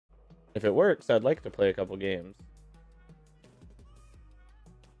If it works, I'd like to play a couple games.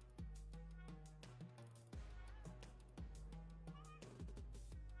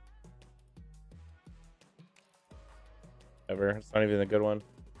 Ever. It's not even a good one.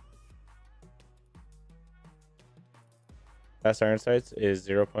 Fast iron sights is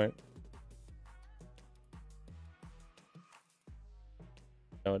 0 point.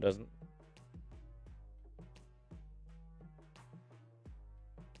 No, it doesn't.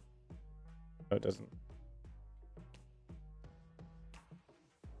 No, it doesn't.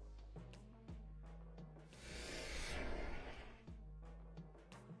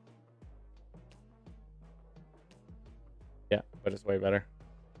 Yeah, but it's way better.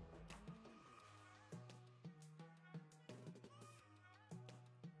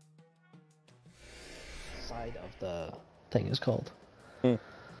 Side of the thing is called.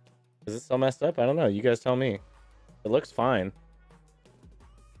 Is it still messed up? I don't know. You guys tell me. It looks fine.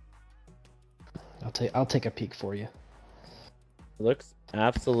 I'll take a peek for you. It looks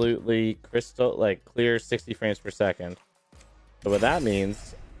absolutely crystal, like clear 60 frames per second. So what that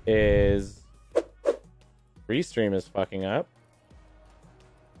means is Restream is fucking up.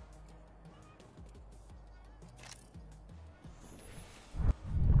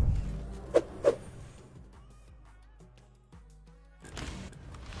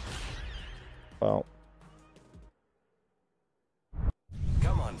 Well,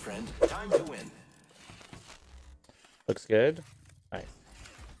 come on, friend. Time to win. looks good. Nice.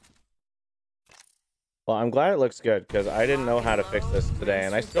 Well, I'm glad it looks good because I didn't know how to fix this today,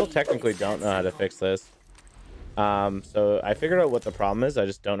 and I still technically don't know how to fix this. So I figured out what the problem is. I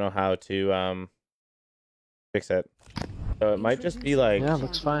just don't know how to fix it. So it might just be like, Yeah,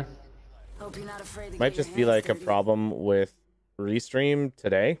 looks fine. might just be like a problem with Restream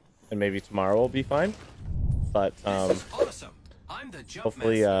today, and maybe tomorrow will be fine. But Awesome. I'm the jump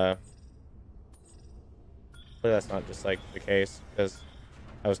hopefully master. hopefully that's not just like the case, because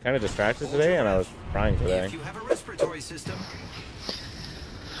I was kind of distracted today and I was crying today, If you have a respiratory system,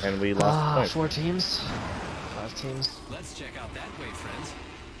 and we lost points. 4 teams, 5 teams. let's check out that way, friends.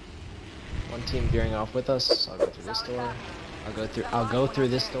 1 team veering off with us. I'll go through this door. I'll go through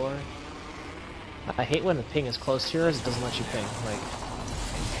this door. I hate when the ping is close to yours. It doesn't let you ping. Like,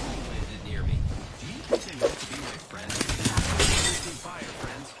 Landed near me. Do you think they want to be my friend? Interesting fire,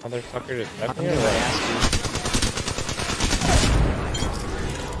 friends. Motherfucker just I'm left me gonna or what? ask you.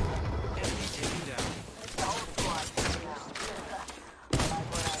 Enemy taken down.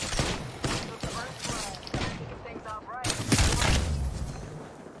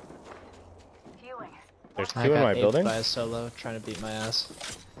 There's I two in got my aped building. by a solo trying to beat my ass.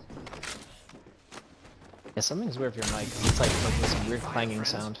 Yeah, something's weird with your mic. It's like making some weird clanging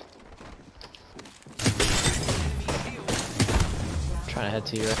sound. Trying to head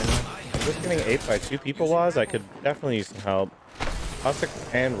to you right now. I'm just getting aped by 2 people. Was I could definitely use some help. Caustic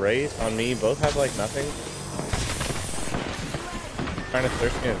and Race on me both have like nothing. Trying to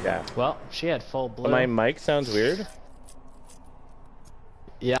thirst me with gas. Well, she had full blue. My mic sounds weird.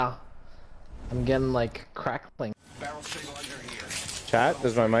 Yeah. I'm getting like crackling. Barrel stabilizer here. Chat,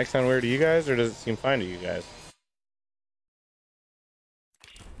 does my mic sound weird to you guys, or does it seem fine to you guys?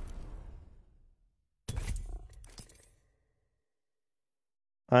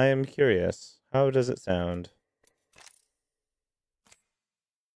 I am curious. How does it sound?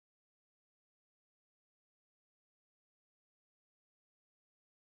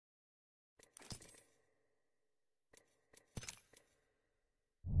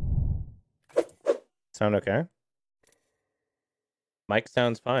 Sound okay? Mic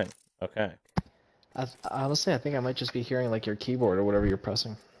sounds fine. Okay. Honestly, I think I might just be hearing like your keyboard or whatever you're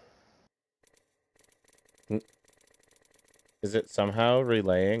pressing. Is it somehow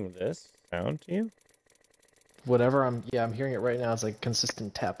relaying this sound to you? Whatever I'm hearing it right now. It's like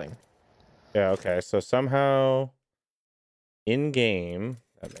consistent tapping. Yeah, okay. So somehow in game,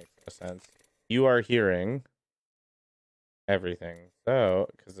 that makes no sense. You are hearing everything. So,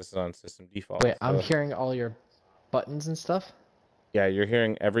 because this is on system default. Wait, I'm so- hearing all your buttons and stuff. Yeah, you're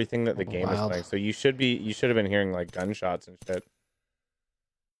hearing everything that the game is Wild. playing. So you should have been hearing like gunshots and shit.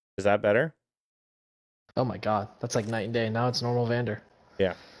 Is that better? Oh my god, that's like night and day. Now it's normal Vander.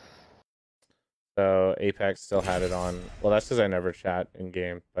 Yeah. So Apex still had it on. Well, that's because I never chat in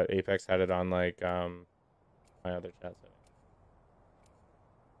game, but Apex had it on like my other chat setting.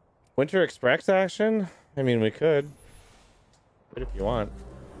 Winter Express action? I mean, we could. If you want.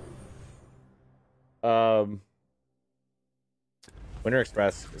 Winter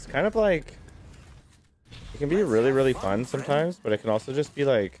Express is kind of like, it can be really, really fun sometimes, but it can also just be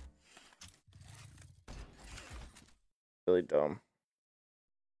like really dumb.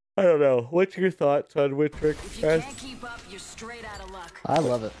 I don't know. What's your thoughts on Wittrick, If you guys? can't keep up, you're straight out of luck. I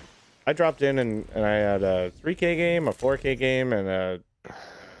love it. I dropped in and I had a 3K game, a 4K game, and a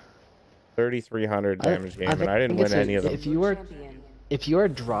 3,300 damage game, and I didn't win any of them. If you are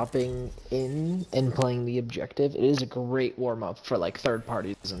dropping in and playing the objective, it is a great warm up for like third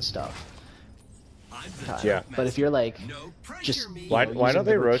parties and stuff. Yeah. But if you're like just Why don't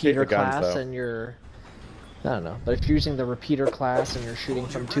they rotate the guns class though? and you're I don't know, but if you're using the repeater class and you're shooting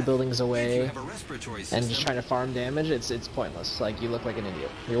from 2 buildings away and just trying to farm damage, it's pointless. Like you look like an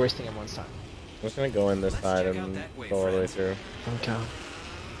idiot. You're wasting everyone's time. I'm just gonna go in this side and go all the way through. Okay.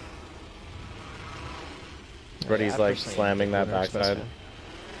 Everybody's like slamming that backside. Let's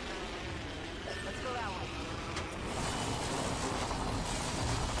go that way.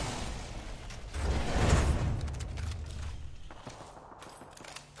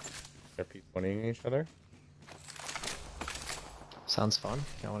 They're P20ing each other. Sounds fun.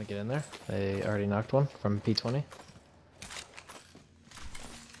 I want to get in there. They already knocked one from P20.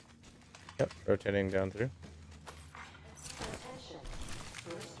 Yep, rotating down through.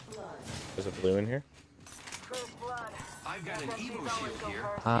 There's a blue in here. I've got an Evo shield here.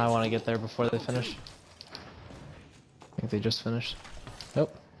 I want to get there before they finish. I think they just finished.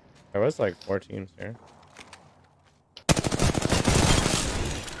 Nope. There was like 4 teams here.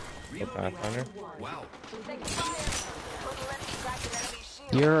 No Pathfinder. Wow.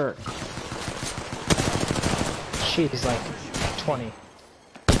 Your sheet is like 20.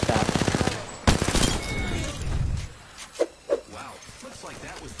 That. Wow. Looks like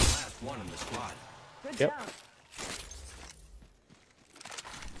that was the last one in the squad. Good Yep. job.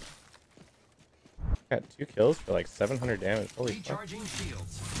 Got 2 kills for like 700 damage. Holy fuck. Recharging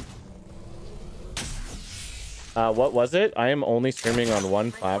shields. What was it? I am only streaming on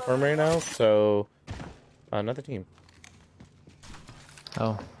one platform right now, so another team.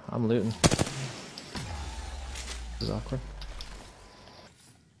 Oh, I'm looting. This is awkward.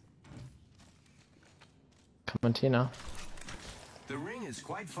 Coming to you now. The ring is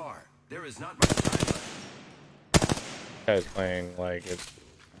quite far. There is not much time left. This guy's playing like it's.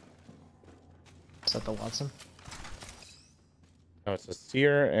 Is that the Watson? No, it's a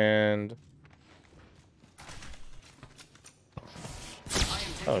seer and.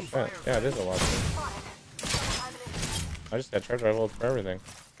 Oh shit! Yeah, it is a Watson. I just got charge rifles for everything.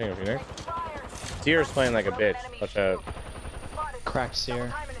 King of Phoenix. Seer's playing like a bitch. Watch out. Cracked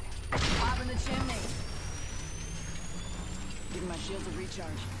seer. Pop in the chimney. Give my shields a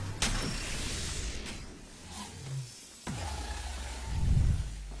recharge.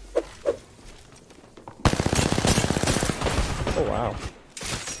 Oh wow.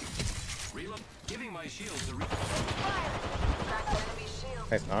 Reload. Giving my shields a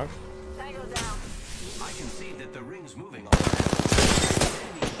Nice knock. I can see that the ring's moving.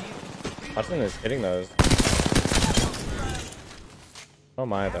 Watson is hitting those. Oh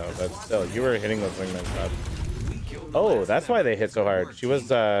my though, but still, you were hitting those wingman shots. Oh, that's why they hit so hard. She was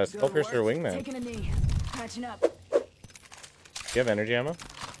Skullpiercer wingman. Taking a knee. Patching up. Do you have energy ammo?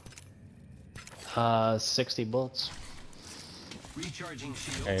 60 bullets. Recharging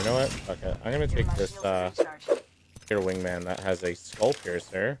shield. Yeah, you know what? Fuck it. I'm gonna take this here wingman that has a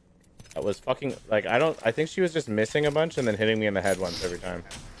Skullpiercer. That was fucking like I think she was just missing a bunch and then hitting me in the head once every time.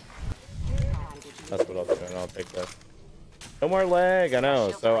 That's what I'll do, and I'll take this. No more lag, I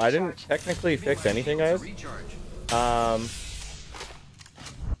know. So I didn't technically fix anything, guys. Did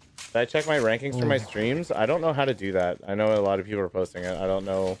I check my rankings for my streams? I don't know how to do that. I know a lot of people are posting it. I don't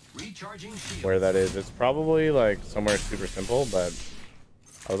know where that is. It's probably like somewhere super simple, but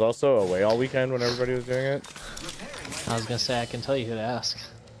I was also away all weekend when everybody was doing it. I was gonna say I can tell you who to ask.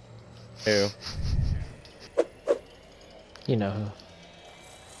 Who? You know who.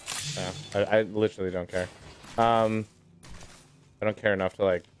 Yeah, I literally don't care. I don't care enough to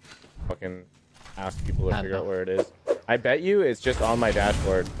like fucking ask people to figure out where it is. I bet you it's just on my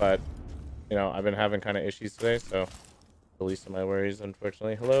dashboard, but you know, I've been having kind of issues today, so the least of my worries,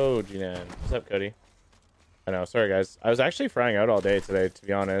 unfortunately. Hello, G-Nan. What's up, Cody? I know, sorry guys. I was actually frying out all day today, to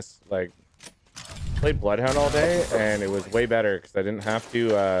be honest. Like, played Bloodhound all day, and it was way better because I didn't have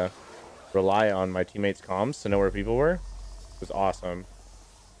to rely on my teammates' comms to know where people were. It was awesome.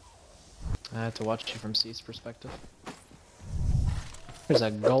 I had to watch you from C's perspective. There's a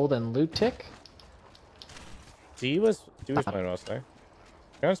golden loot tick. C was playing well today.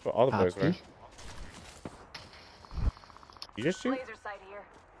 To be honest, but all the boys were. You just shoot? Laser sight here.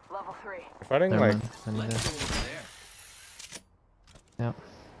 Level 3. You're fighting like Yep.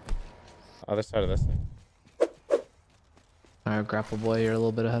 other side of this thing. Alright, grapple boy, you're a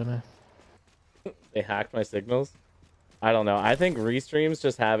little bit ahead of me. They hacked my signals. I don't know. I think Restream's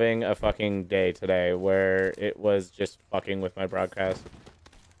just having a fucking day today where it was just fucking with my broadcast.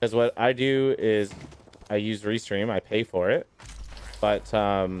 Because what I do is I use Restream, I pay for it, but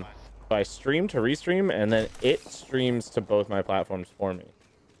so I stream to Restream and then it streams to both my platforms for me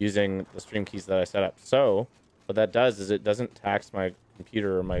using the stream keys that I set up. So what that does is it doesn't tax my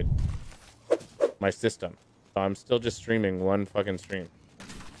computer or my system. So I'm still just streaming one fucking stream.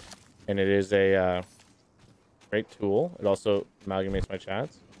 And it is a great tool. It also amalgamates my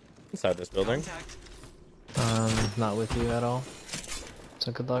chats inside this building. Not with you at all.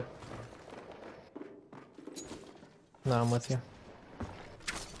 So good luck. No, I'm with you.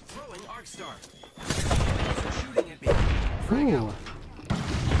 Throwing arc star. Shooting at me. Ooh.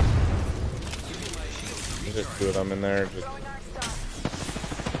 Giving my shield There's just two of them in there. Just...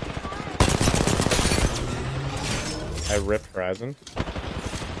 I ripped Horizon.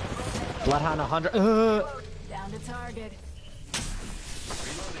 Bloodhound 100. Down to target.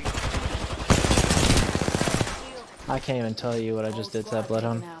 I can't even tell you what I just did to that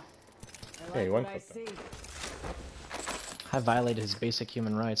Bloodhound. Hey, one clip. I violated his basic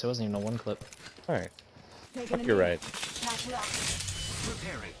human rights. It wasn't even a one clip. Alright. You're right.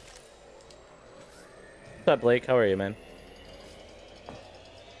 repairing. What's up, Blake? How are you, man?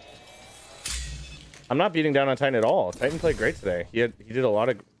 I'm not beating down on Titan at all. Titan played great today. He did a lot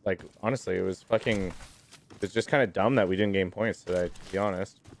of, like, honestly, it was just kind of dumb that we didn't gain points today, to be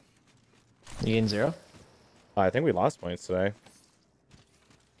honest. You gained 0? I think we lost points today.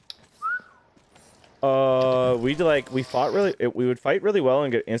 We fought really, we would fight really well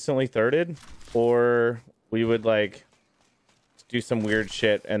and get instantly thirded, or we would like do some weird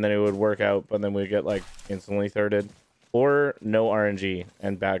shit and then it would work out, but then we'd get like instantly thirded, or no RNG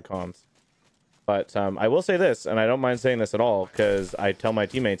and bad comms. But I will say this, and I don't mind saying this at all, because I tell my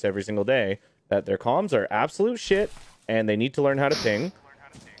teammates every single day that their comms are absolute shit and they need to learn how to ping.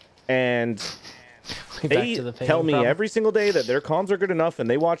 And they tell me every single day that their comms are good enough, and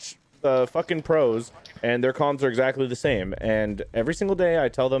they watch the fucking pros and their comms are exactly the same. And every single day I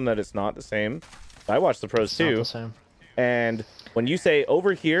tell them that it's not the same. I watch the pros too. And when you say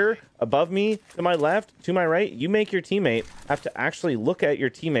over here, above me, to my left, to my right, you make your teammate have to actually look at your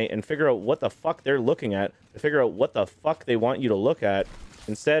teammate and figure out what the fuck they're looking at, to figure out what the fuck they want you to look at,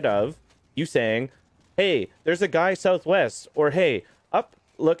 instead of you saying, hey, there's a guy southwest, or hey, up,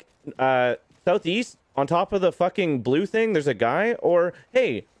 look, southeast, on top of the fucking blue thing, there's a guy, or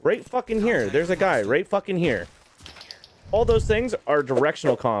hey, right fucking here, there's a guy, right fucking here. All those things are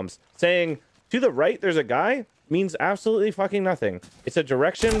directional comms. Saying to the right, there's a guy, means absolutely fucking nothing. It's a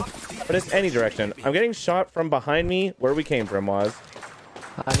direction, but it's any direction. I'm getting shot from behind me where we came from was.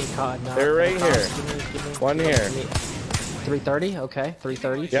 They're right here. One here. 330, okay.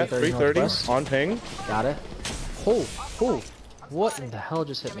 330. Yeah, 330 on ping. Got it. Oh, oh. What in the hell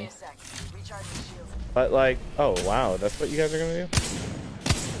just hit me? But like, oh wow, that's what you guys are gonna do?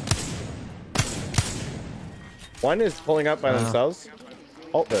 One is pulling up by themselves.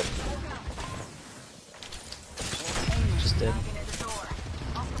 Alt this. Just did.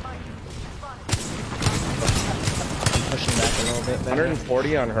 Pushing back a little bit.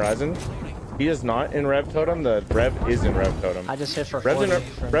 140 on Horizon. He is not in Rev Totem. The Rev is in Rev Totem. I just hit for Rev's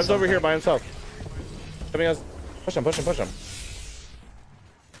 40. Rev's over here by himself. Coming us. Push him, push him, push him.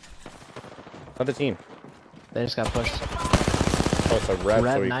 Another team. They just got pushed. Oh, it's a Rev.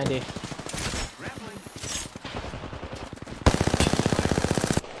 Rev so 90.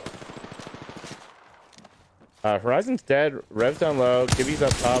 Horizon's dead. Rev's down low. Gibby's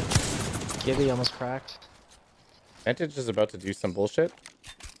up top. Gibby almost cracked. Vantage is about to do some bullshit.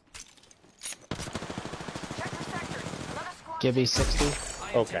 Gibby 60.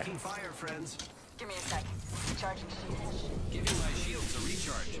 Okay. Fire, friends. Give me a sec. Charging shields. Giving my shields a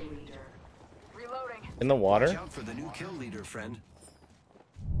recharge. Reloading. In the water. Watch out for the new kill leader, friend.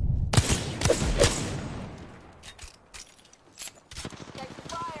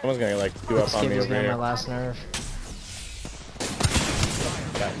 Someone's gonna like queue up on me Gibby's over getting my here. last nerve.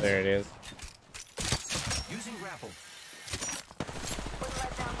 Yeah, there it is. Using grapple.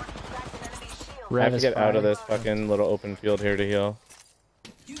 I have Rev to is get out of fine. this fucking little open field here to heal.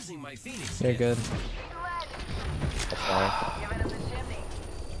 Using my Phoenix. You're good. That's fine.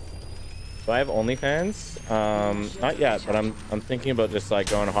 Do I have OnlyFans? Not yet, but I'm thinking about just like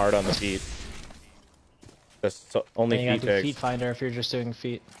going hard on the feet. Just only And you feet gotta do pics. feet finder if you're just doing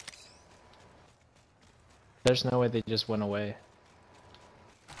feet. There's no way they just went away.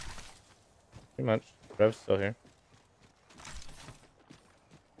 Pretty much. Rev's still here.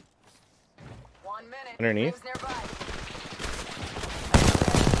 1 minute. Underneath.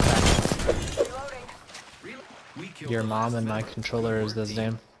 Reloading. We your mom and my controller is the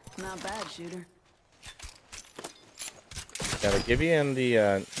same. Not bad, shooter. Yeah, the Gibby and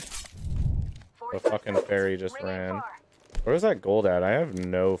the fucking fairy just ran. Where's that gold at? I have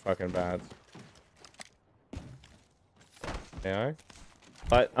no fucking bats. Yeah.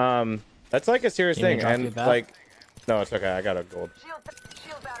 But that's like a serious thing, and like, no, it's okay. I got a gold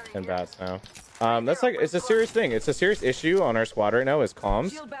and bats now. That's like, it's a serious thing. It's a serious issue on our squad right now is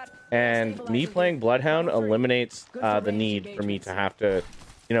comms, and me playing Bloodhound eliminates the need for me to have to,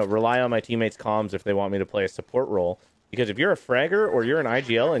 you know, rely on my teammates' comms if they want me to play a support role. Because if you're a fragger or you're an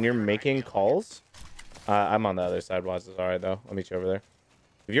IGL and you're making calls, I'm on the other side. Waz is alright though. I'll meet you over there.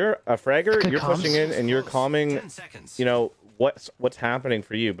 If you're a fragger, you're pushing in and you're calming, you know, what's happening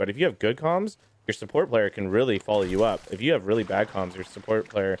for you. But if you have good comms, your support player can really follow you up. If you have really bad comms, your support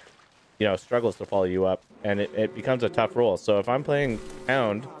player, you know, struggles to follow you up, and it becomes a tough role. So if I'm playing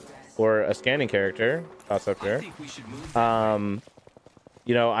Hound or a scanning character, that's up here,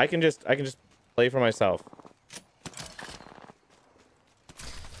 you know, I can just play for myself.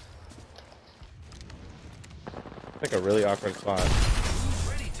 Like a really awkward spot.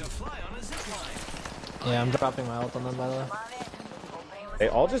 Yeah, I'm dropping my ult on them, by the way. They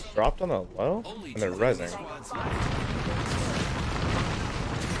all just dropped on the low, and they're rezzing.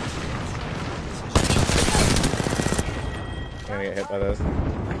 I'm gonna get hit by this.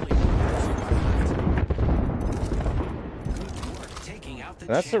 And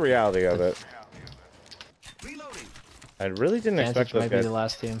that's the reality of it. I really didn't expect those might guys. be the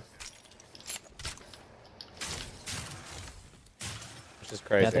last team. Which is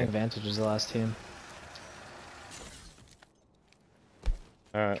crazy. Yeah, I think Vantage is the last team.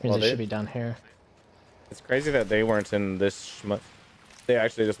 Alright, Means well, they should be down here. it's crazy that they weren't in this. They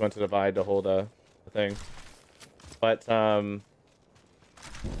actually just went to Divide to hold a thing. But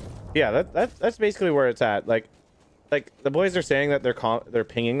yeah, that's basically where it's at. Like the boys are saying that they're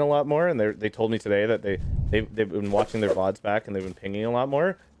pinging a lot more, and they told me today that they've been watching their VODs back and they've been pinging a lot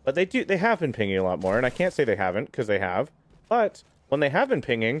more. But they have been pinging a lot more, and I can't say they haven't because they have. But when they have been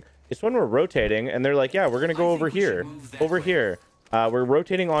pinging, it's when we're rotating, and they're like, yeah, we're gonna go over here, over here. We're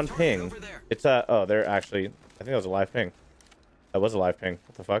rotating on ping. It's oh, they're actually, I think that was a live ping. That was a live ping.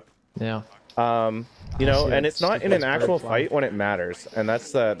 What the fuck? Yeah. You know, and it's not in an actual fight when it matters, and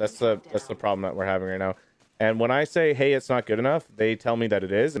that's the problem that we're having right now. And when I say, hey, it's not good enough, they tell me that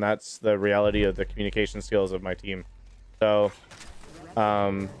it is, and that's the reality of the communication skills of my team. So,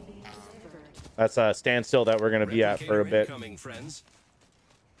 that's a standstill that we're gonna be at for a bit.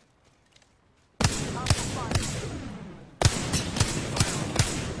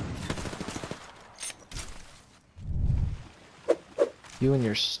 You and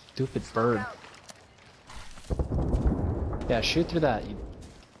your stupid bird. Yeah, shoot through that. You...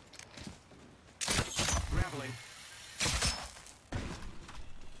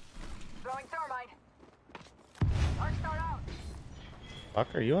 Throwing thermite. Arc start out.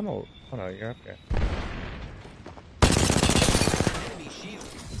 Fuck, are you on the... Oh no, you're up here.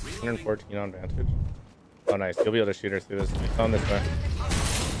 114 on Vantage. Oh nice, you'll be able to shoot her through this. It's on this way.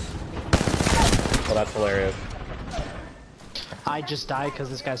 Oh, that's hilarious. I just died because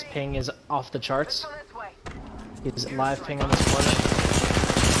this guy's ping is off the charts. He's live ping on this corner.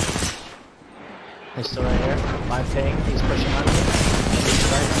 He's still right here. Live ping. He's pushing on me. He's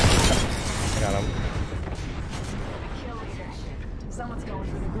right. I got him. Someone's going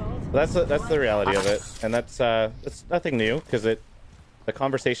for the gold. That's the reality of it, and that's nothing new because the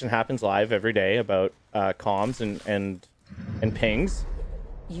conversation happens live every day about comms and pings.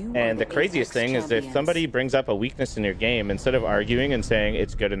 And the craziest thing is if somebody brings up a weakness in your game, instead of arguing and saying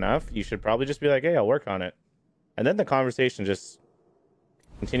it's good enough, you should probably just be like, hey, I'll work on it. And then the conversation just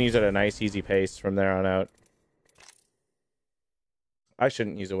continues at a nice, easy pace from there on out. I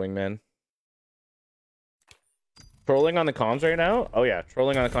shouldn't use a wingman. Trolling on the comms right now? Oh yeah,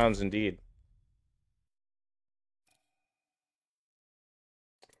 trolling on the comms indeed.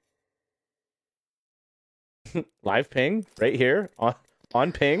 Live ping right here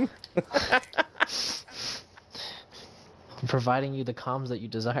on ping. I'm providing you the comms that you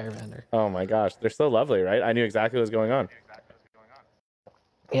desire, Vander. Oh my gosh, they're so lovely, right? I knew exactly what was going on.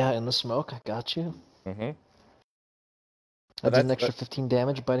 Yeah, in the smoke, I got you. Mm-hmm. I did an extra 15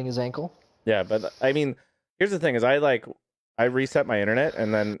 damage biting his ankle. Yeah, but I mean, here's the thing: is I reset my internet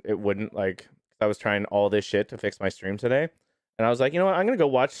and then it wouldn't I was trying all this shit to fix my stream today, and I was like, you know what? I'm gonna go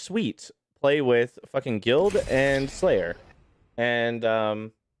watch Sweet play with fucking Guild and Slayer, and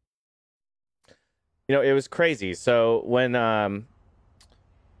you know, it was crazy. So when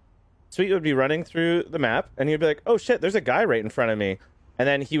Sweet would be running through the map and he'd be like, oh shit, there's a guy right in front of me, and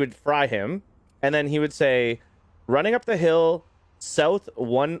then he would fry him, and then he would say, running up the hill, south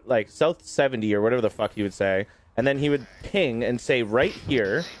 70 or whatever the fuck he would say, and then he would ping and say right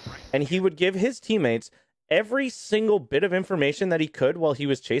here, and he would give his teammates every single bit of information that he could while he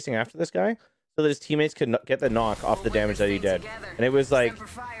was chasing after this guy, so that his teammates could get the knock off the damage that he did. And it was like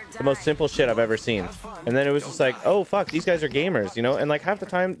the most simple shit I've ever seen. And then it was just like, oh fuck, these guys are gamers, you know? And like half the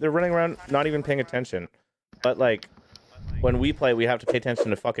time they're running around not even paying attention. But like when we play, we have to pay attention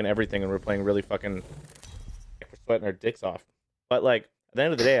to fucking everything, and we're playing really fucking, we're sweating our dicks off. But like at the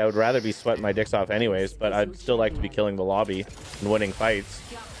end of the day, I would rather be sweating my dicks off anyways, but I'd still like to be killing the lobby and winning fights.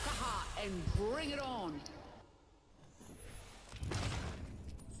 And bring it on.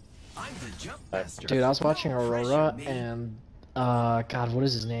 I'm the jump master. Dude, I was watching Aurora and God, what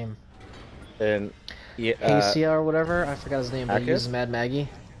is his name? And yeah, Acia or whatever. I forgot his name. But he Hackis? uses Mad Maggie.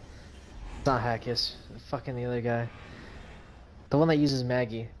 It's not Hackis. Fucking the other guy. The one that uses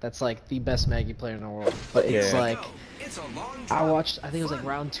Maggie. That's like the best Maggie player in the world. But it's Yeah. like It's a long I drop. watched. I think it was like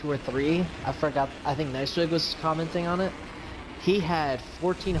round 2 or 3. I forgot. I think Nicewig was commenting on it. He had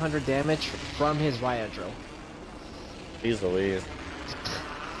 1,400 damage from his riot drill. Jeez Louise.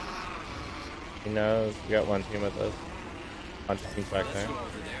 He knows. We got one team with us. Bunch of teams back there. Go over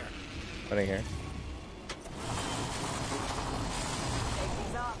there. Running here.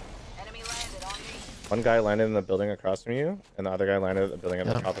 Safety's up. Enemy landed on me. One guy landed in the building across from you, and the other guy landed at the building at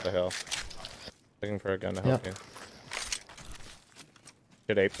the Yep. top of the hill. Looking for a gun to help Yep. you.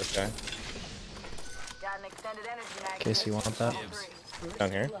 Should ape this guy. Got an extended energy mag. In case you want that.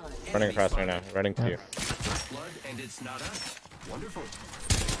 Down here. Running across right now. Running to you. Blood and it's not us. Wonderful.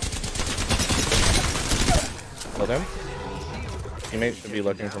 Killed him. Teammates should be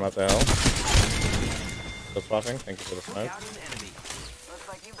looking from up the hill. Still swapping. Thank you for the smoke. Out an enemy. Looks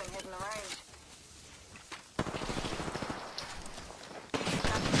like you've been hitting the range.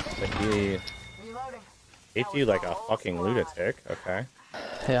 Like he Reloading. ate you like a fucking lunatic. Okay.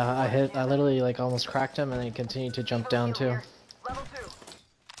 Yeah, I literally like almost cracked him, and then he continued to jump down too. Level 2.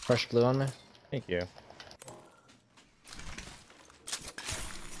 Fresh blue on me. Thank you.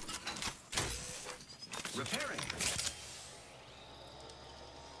 Repairing.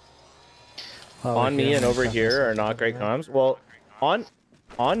 Oh, On me yeah, and over stuff here is- are not great comms. Well, on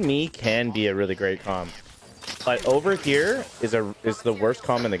me can be a really great comm, but over here is the worst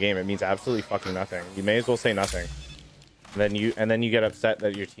comm in the game. It means absolutely fucking nothing. You may as well say nothing. And then you get upset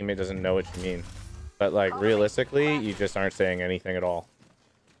that your teammate doesn't know what you mean. But like realistically, you just aren't saying anything at all.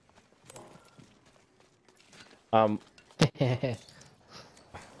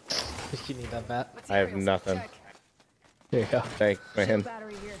 You need that bat. I have nothing. Here you go. Thanks, man.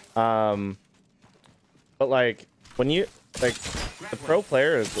 Battery here. But like when you like the pro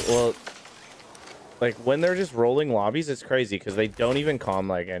players, well, like when they're just rolling lobbies, it's crazy because they don't even calm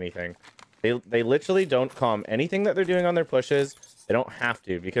like anything. They literally don't calm anything that they're doing on their pushes. They don't have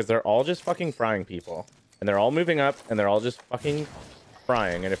to because they're all just fucking frying people, and they're all moving up, and they're all just fucking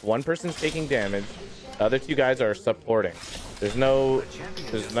frying. And if one person's taking damage, the other two guys are supporting. There's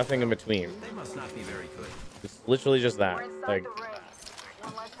nothing in between. They must not be very good. It's literally just that. We're inside Like, the ring.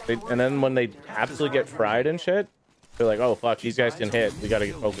 One less and then when they absolutely get fried and shit, they're like, oh fuck, these guys can hit. We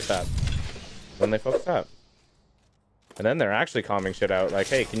gotta focus up. Then they focus up. And then they're actually calming shit out. Like,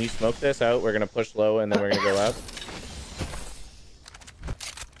 hey, can you smoke this out? We're gonna push low and then we're gonna go up.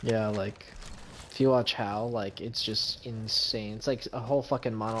 Yeah, like if you watch Hal, like it's just insane. It's like a whole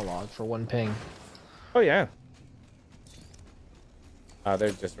fucking monologue for one ping. Oh yeah.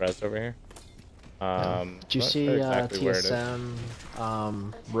 They're just res over here. Did you not see sure exactly where it is.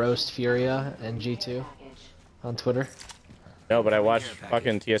 TSM roast Furia and G2 on Twitter? No, but I watched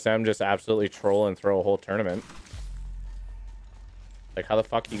fucking TSM just absolutely troll and throw a whole tournament. Like, how the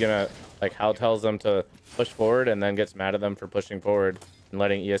fuck you gonna, like, Hal tells them to push forward and then gets mad at them for pushing forward and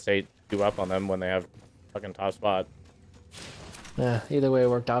letting ES8 do up on them when they have fucking top spot. Yeah, either way it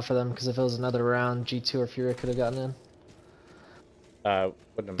worked out for them because if it was another round, G2 or Furia could have gotten in.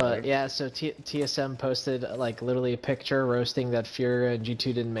 Wouldn't have But mattered. yeah, so TSM posted like literally a picture roasting that Furia and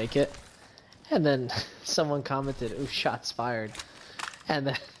G2 didn't make it. And then someone commented, ooh, shots fired. And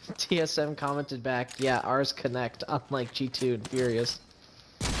then TSM commented back, yeah, ours connect, unlike G2 and Furious.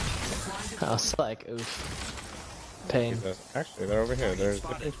 I was like, oof. Pain. Jesus. Actually, they're over here. They're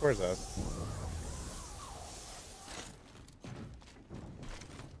looking towards us.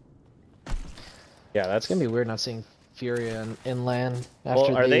 Yeah, that's It's gonna be weird not seeing Furia in LAN after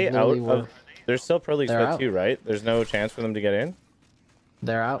Well, are they out literally were. of... They're still Pro League They're Split out. 2, right? There's no chance for them to get in?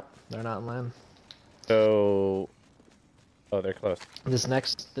 They're out. They're not in LAN. So... Oh, they're close. This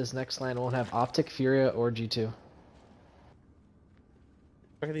next LAN won't have Optic, Furia, or G2.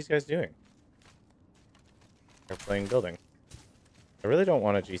 What are these guys doing? They're playing building. I really don't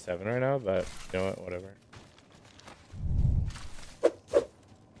want a G7 right now, but you know what? Whatever.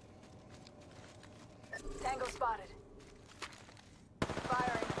 Tango spotted.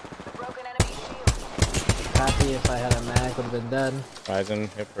 Firing. The broken enemy shield. Happy if I had a mag would have been dead. Ryzen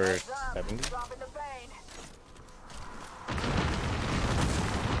hit for Heads up. 70. Dropping the pain.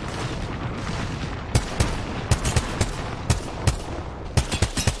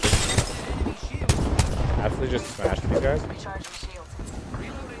 Enemy shield. Absolutely just smashed these guys. Recharging shields.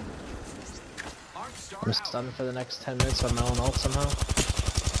 Reloading. Arc star I'm out. stunned for the next 10 minutes on my own ult somehow.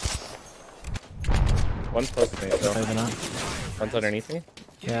 One's close to me, so Maybe not. one's underneath me.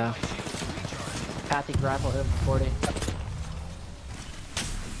 Yeah. Shields recharge. Kathy grapple him for 40.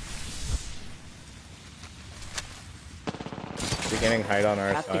 Beginning height on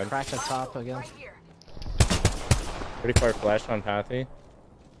our Kathy side. cracked the top again. Right here. Pretty far flash on Pathy.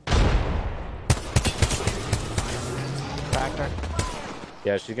 Cracked her.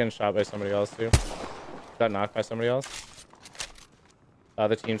 Yeah, she's getting shot by somebody else too. Got knocked by somebody else. The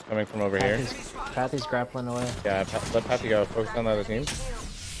other team's coming from over here. Kathy's grappling away. Yeah, let Pathy go. Focus on the other team.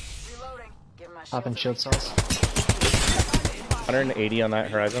 Reloading. Give my shield. Popping shield cells. 180 on that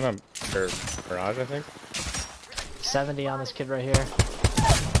horizon. Or Mirage, I think. 70 on this kid right here.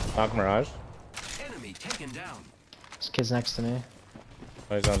 Knock Mirage. Enemy taken down. This kid's next to me.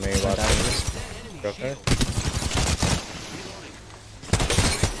 Oh, he's on me. Dead Last Enemy Broke there. shield. Reloading.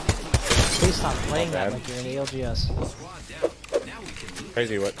 Please stop playing that bad. like you're in the LGS. Squad down. Now we can lose.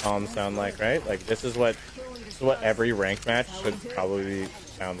 Crazy what comms sound like, right? Like this is what every ranked match should probably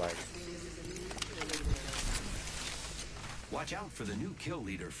sound like. Watch out for the new kill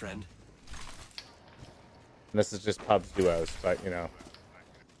leader, friend. And this is just pubs duos, but you know.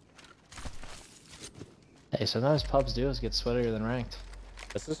 Hey, sometimes pubs duos get sweatier than ranked.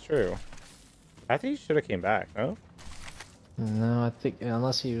 This is true. I think he should have came back, no? No, I think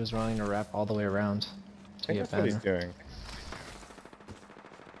unless he was running to wrap all the way around I to think get that's what he's Vander. doing.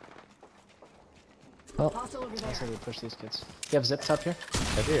 Well, Hostile over I there. said we push these kids. You have zips up here?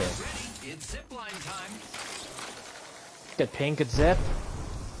 I do. Ready? It's zipline time. Good ping, good zip.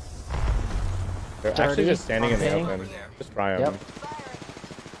 They're Dirty, actually just standing in the pumping. open. Just fry Yep. them.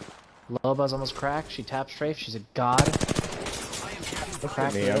 Loba's almost cracked. She tapped strafe. She's a god. I am taking Look at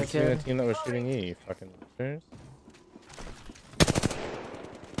Crack me. little I'm shooting a kid. team that was shooting E. You fucking losers.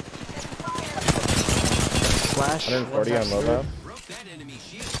 Flash. 140 on one's Loba. up broke that enemy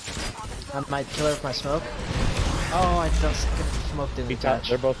shield. through. I might kill her with my smoke. Oh, I just smoked in the touch.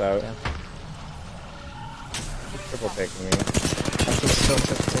 They're both out. Yeah. Triple taking me. That's just so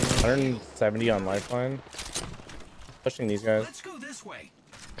tricky. 170 on lifeline. Pushing these guys. Let's go this way.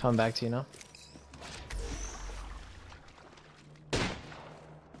 Coming back to you now.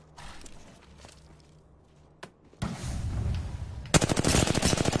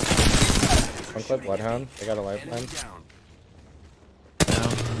 One clip Bloodhound. They got a lifeline. Enemy down. No,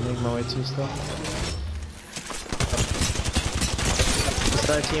 I'm making my way too still. This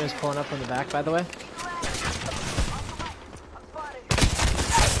other team is pulling up from the back, by the way.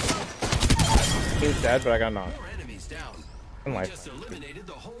 He's dead, but I got knocked. More enemies down. And We just lifeline. eliminated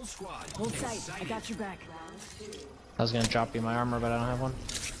the whole squad. Hold tight. I Exciting. got your back. I was gonna drop you my armor, but I don't have one.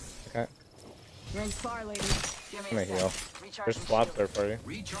 Okay. Rings far, lady. Give I'm me gonna a heal. sec. Recharging There's swaps shield. there for you.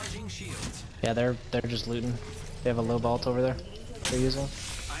 Recharging shields. Yeah, they're just looting. They have a low bolt over there. They're using.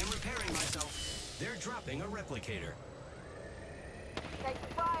 I am repairing myself. They're dropping a replicator. Take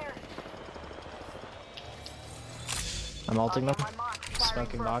fire. I'm ulting them. On my mark. Firing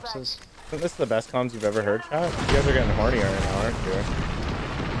Smoking for boxes. Isn't this the best comms you've ever heard, chat? You guys are getting hornier right now, aren't you?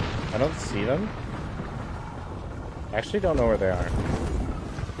 I don't see them. I actually don't know where they are.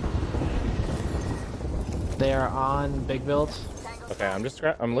 They are on big build. effect. Okay,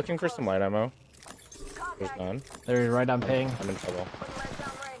 I'm looking for some light ammo. There's Contact. none. They're right on ping. I'm in trouble. Putting legs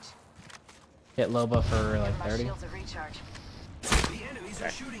down range. Hit Loba for like My 30. shields a recharge. The enemies are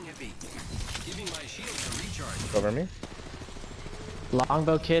shooting at me. Giving my shields a recharge. Over me.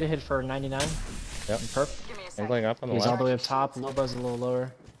 Longbow kid hit for 99. Yep. Perp. Give me a sec. Angling up on the He's all left. the way up top. Loba's a little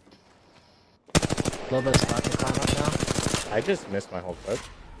lower. Loba's about to climb up now. I just missed my whole clip.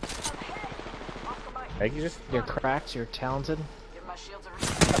 Off the mic. Maggie just You're cracked. You're talented. Give my shields a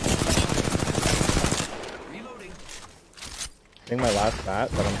recharge. Reloading. hitting my last bat,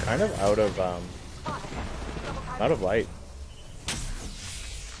 but I'm kind of out of light.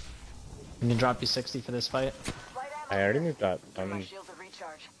 I'm gonna drop you 60 for this fight. Light I ammo. already moved up. Give I'm my in shields a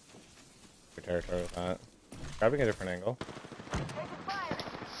recharge. territory with that. Grabbing a different angle. Taking fire.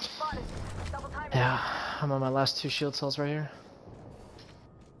 Spotted. Double timing. Yeah, I'm on my last 2 shield cells right here.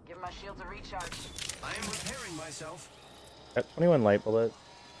 Give my shields a recharge. I I am repairing myself. Got 21 light bullets.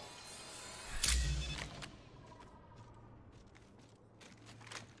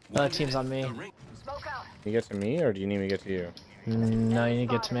 Team's on me. The ring. Smoke out. You get to me, or do you need me to get to you? No, you need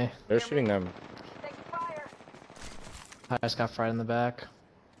to get to me. They're shooting them. Take fire. I just got fried in the back.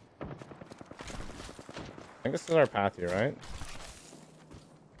 I think this is our path here, right?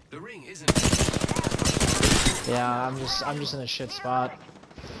 The ring isn't. Yeah, I'm just in a shit spot.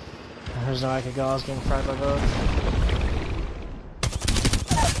 There's no way I could go. I was getting fried by both.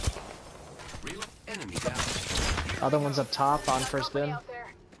 Reload. Enemy down. Other one's up top on first bin. Out there.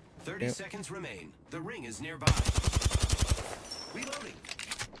 30 Yep. seconds remain. The ring is nearby. Reloading.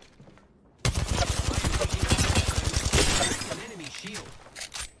 An enemy shield.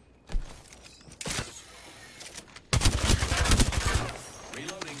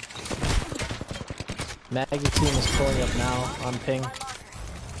 Reloading. Maggie team is pulling up now on ping.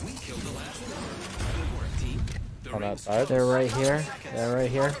 We killed the last one. Good work, team. The On that ring's side? They're right here. They're right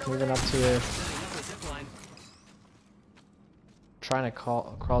here. Moving up to setting up a zip line. trying to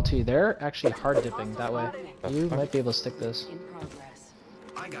crawl to you. They're actually hard dipping that way. You might be able to stick this.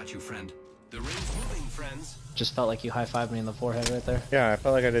 I got you, friend. The ring's moving, friends. Just felt like you high-fived me in the forehead right there. Yeah, I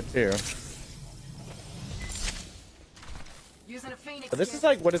felt like I did too. Using a phoenix. But this is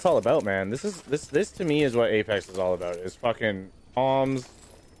like what it's all about, man. This to me is what Apex is all about. Is fucking bombs,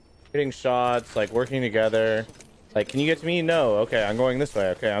 hitting shots, like working together. Like, can you get to me? No. Okay, I'm going this way.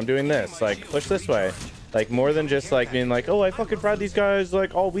 Okay, I'm doing this. Like, push this way. Like, more than just like being like, oh, I fucking fried these guys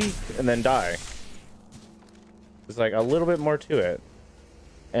like all week and then die. There's like a little bit more to it.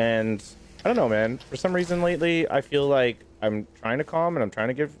 And I don't know, man. For some reason lately, I feel like I'm trying to calm and I'm trying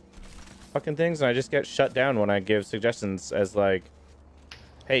to give fucking things, and I just get shut down when I give suggestions as like,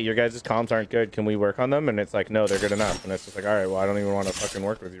 hey, your guys' comms aren't good. Can we work on them? And it's like, no, they're good enough. And it's just like, all right, well, I don't even want to fucking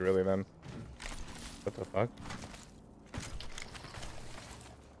work with you really then. What the fuck?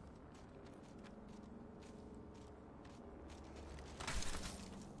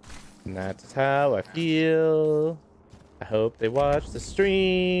 And that's how I feel. I hope they watch the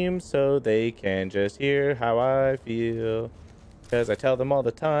stream so they can just hear how I feel. Because I tell them all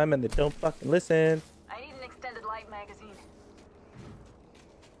the time and they don't fucking listen. I need an extended light magazine.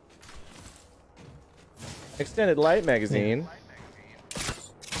 Extended Light magazine.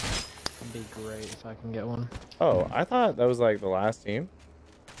 It'd be great if I can get one. Oh, I thought that was like the last team.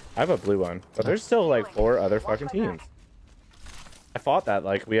 I have a blue one, but there's still like 4 other fucking teams. I thought that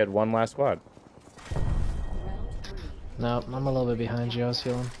like we had one last squad. No, I'm a little bit behind you. I was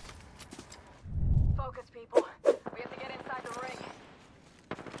feeling. Focus, people. We have to get inside the ring.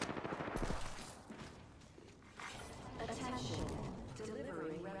 Attention,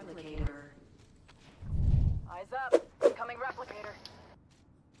 delivering replicator. Eyes up. Incoming replicator.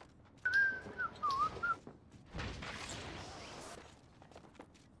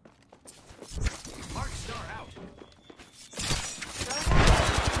 Arc star out.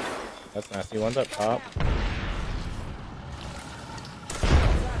 That's nasty. One's up top.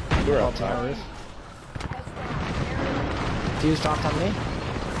 We're up Vault on top. roof. Fuse dropped on me.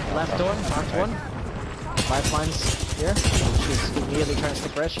 Left door, knocked one. Lifeline's here. She's immediately trying to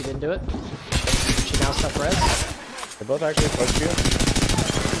stick res. She didn't do it. She now stuck res. They both actually pushed you.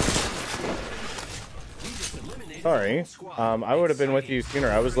 Sorry. I would have been with you sooner.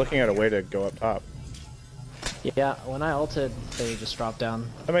 I was looking at a way to go up top. Yeah, when I ulted, they just dropped down.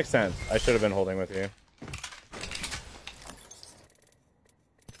 That makes sense. I should have been holding with you.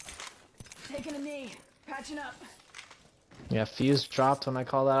 Taking a knee. Patching up. Yeah, Fuse dropped when I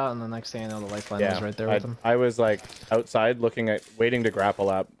called that out, and the next thing I know, the lifeline was right there with him. I was like outside looking at, waiting to grapple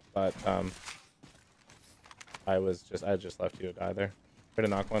up, but I just left you to die there. Way to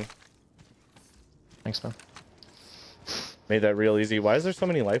knock one. Thanks, man. Made that real easy. Why is there so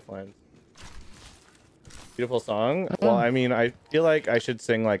many lifelines? Beautiful song. Well, I mean, I feel like I should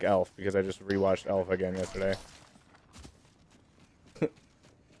sing like Elf because I just rewatched Elf again yesterday. I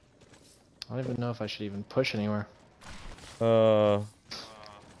don't even know if I should even push anywhere. Oh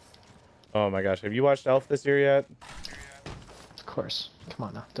my gosh, have you watched Elf this year yet? Of course. Come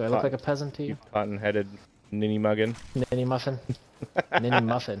on now. Do I look like a peasant to you? You cotton-headed ninny muggin. Ninny muffin. Ninny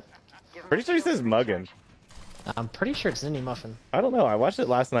muffin. Pretty sure he says muggin. I'm pretty sure it's Ninny muffin. I don't know. I watched it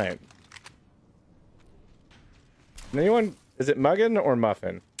last night. Anyone? Is it muggin or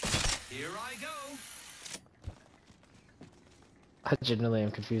muffin? Here I go. I genuinely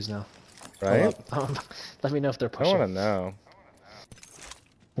am confused now. Right? Hold up. Let me know if they're I pushing. want to know.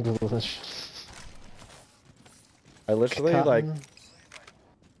 Google. I literally like.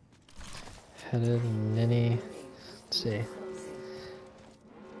 Headed Ninny. Let's see.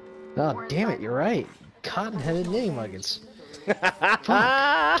 Oh, damn it, you're right. cotton-headed nitty muggins.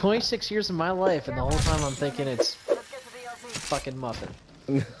 Fuck. 26 years of my life, and the whole time I'm thinking it's fucking muffin.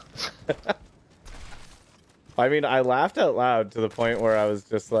 I mean, I laughed out loud to the point where I was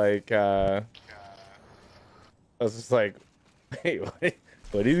just like, wait,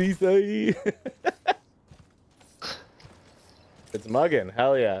 what did he say? It's muggin',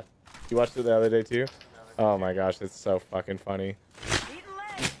 hell yeah. You watched it the other day too? Oh my gosh, it's so fucking funny.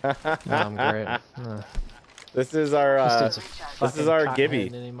 No, I'm great. This is our this is our Gibby.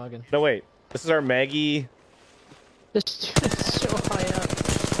 Nitty muggin. No wait, this is our Maggie. This dude is so high up.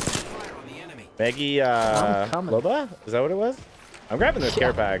 Fire on the enemy. Maggie I'm coming. Loba? Is that what it was? I'm grabbing this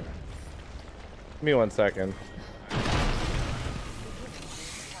care pack. Give me 1 second.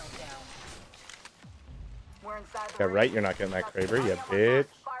 Yeah, right, you're not getting that Kraber, you bitch.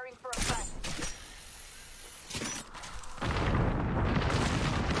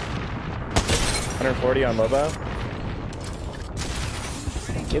 140 on Lobo.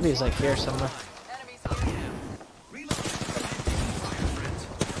 Gibby's like here somewhere. Reload. Fire, friends.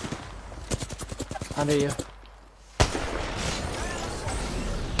 Under you.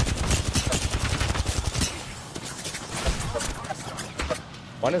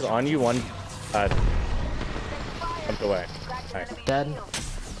 One is on you, one jumped away. Nice. Dead.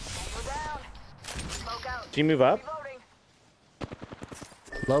 Did you move up?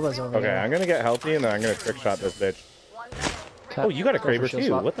 Loba's over Okay, here. I'm gonna get healthy and then I'm gonna trick shot this bitch. Okay. Oh, you got a Go for Kraber shield too.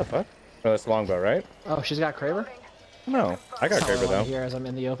 swap. What the fuck? Oh, that's longbow, right? Oh, she's got Kraber? No, I got That's all I Kraber wanna though. hear as I'm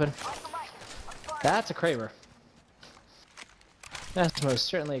in the open. That's a Kraber. That's most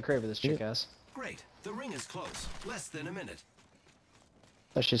certainly a Kraber this chick has. Great. The ring is close. Less than a minute.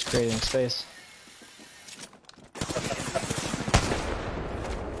 But she's creating space.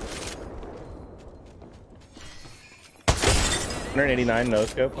 $189 no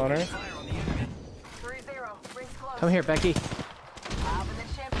scope on her. Fire on the enemy. Come here, Becky.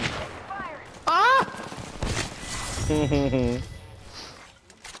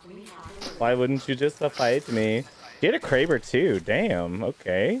 Why wouldn't you just fight me? Get a Kraber too. Damn.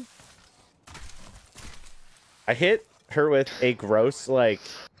 Okay. I hit her with a gross like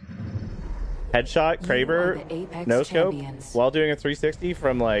headshot Kraber the Apex no scope champions. while doing a 360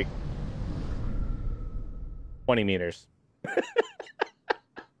 from like 20 meters.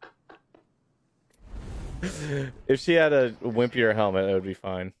 If she had a wimpier helmet, it would be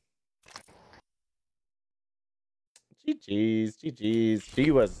fine. GG's, GG's.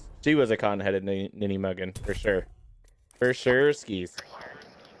 She was a cotton-headed ninny muggin for sure. For sure, skis.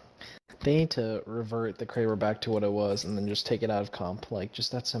 They need to revert the Kraber back to what it was and then just take it out of comp. Like,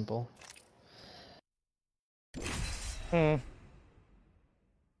 just that simple. I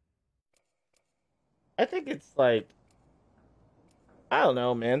think it's like, I don't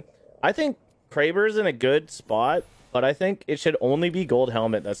know, man. I think Kraber's in a good spot, but I think it should only be gold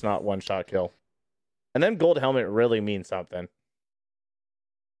helmet that's not one-shot kill. And then gold helmet really means something.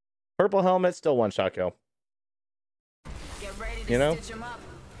 Purple helmet, still one-shot kill. You know?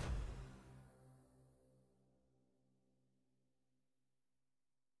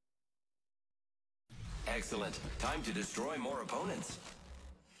 Excellent. Time to destroy more opponents.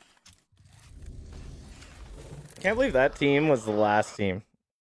 Can't believe that team was the last team.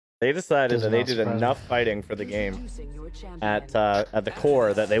 They decided Does that they not did surprise me. enough fighting for the game Introducing your champion. at the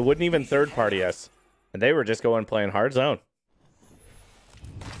core that they wouldn't even third party us, and they were just going playing hard zone.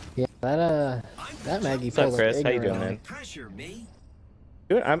 Yeah, that Maggie What's up, pulled Chris? like How you doing, ignorant. man? Pressure me.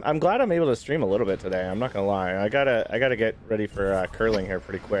 Dude, I'm glad I'm able to stream a little bit today. I'm not gonna lie. I gotta get ready for curling here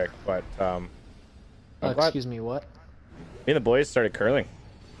pretty quick. But I'm glad Excuse me, what? me and the boys started curling.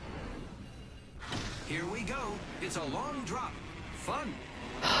 Here we go. It's a long drop. Fun.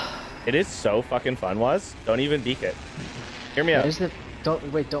 It is so fucking fun. Don't even beak it. Hear me out. Is it? Don't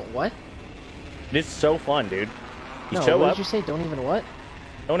what? It is so fun, dude. You No, show what up. did you say? Don't even what?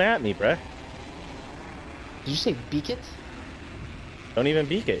 Don't at me, bruh. Did you say beak it? Don't even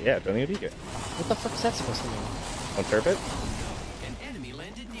beak it. Yeah, don't even beak it. What the fuck is that supposed to mean? Don't chirp it. An enemy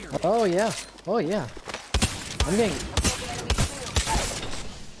landed near me. Oh yeah. Oh yeah. I'm getting.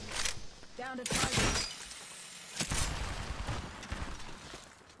 Down to target.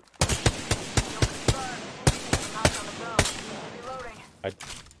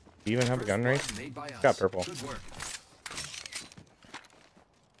 Do you even have a gun range? Made by us. Got purple. Good work.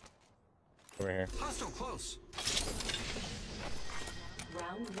 Over here. Hostile close.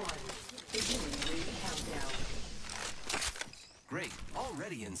 Round one. Beginning ring countdown. Great.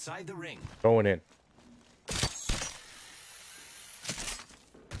 Already inside the ring. Going in.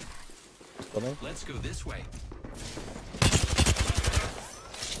 Building? Let's go this way.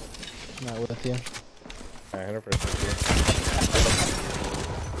 Not with you. I hit her for 60.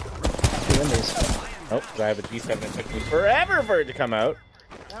 Two windows. Nope, 'cause I have a G7. It took me forever for it to come out.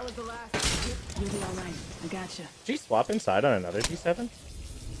 That was the last. You'll be all right. I gotcha. Did she swap inside on another G7?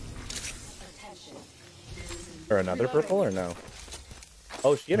 Or another purple, or no?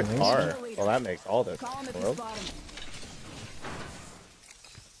 Oh, she had a car. Well, that makes all the Call him if you world. spot him.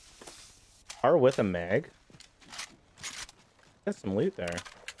 Car with a mag? Got some loot there.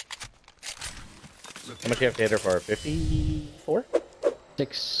 How much do you have to hit her for? 54?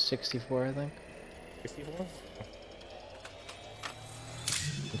 664, I think. 64?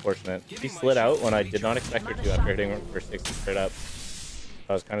 Unfortunate. She slid out when I did not expect her to after hitting her for 60 straight up.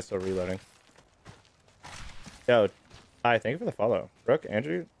 I was kind of still reloading. Yo, hi, thank you for the follow. Brooke,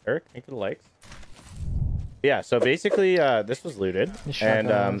 Andrew, Eric, thank you for the likes. Yeah, so basically, this was looted. And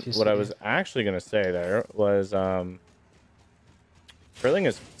what I was actually going to say there was, curling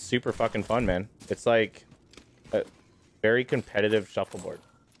is super fucking fun, man. It's like a very competitive shuffleboard.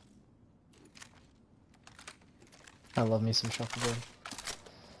 I love me some shuffleboard.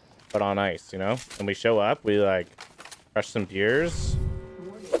 But on ice, you know? When we show up, we like crush some beers.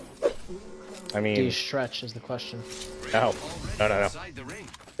 I mean, Do you stretch is the question. no. Inside the ring.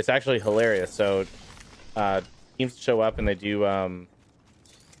 It's actually hilarious. So, teams show up and they do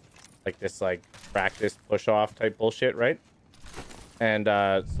like this like practice push off type bullshit, right? And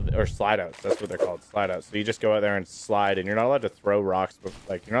or slide outs. That's what they're called, slide outs. So you just go out there and slide, and you're not allowed to throw rocks, but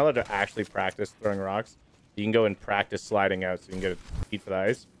like you're not allowed to actually practice throwing rocks. You can go and practice sliding out, so you can get a feet for the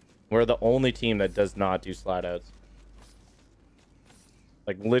ice. We're the only team that does not do slide outs.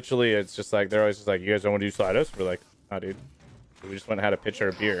 Like literally, it's just like they're always just like, "You guys don't want to do slide outs?" We're like, "Nah, dude. We just went and had a pitcher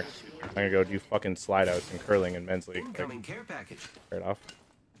of beer. I'm gonna go do fucking slide outs and curling and men's league." Incoming Like, care package. right off.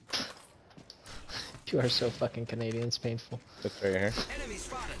 You are so fucking Canadian. It's painful. That's right here. Enemy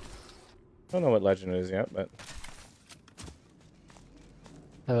spotted. I don't know what legend it is yet, but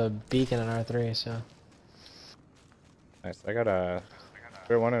I have a beacon in R3, so. nice. I got a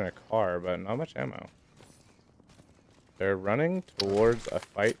clear one in a car, but not much ammo. They're running towards a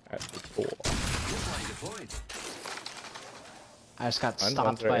fight at the pool. Line deployed. I just got One's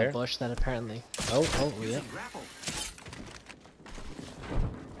stopped right by here. a bush that apparently. Oh, yeah. Using grapple.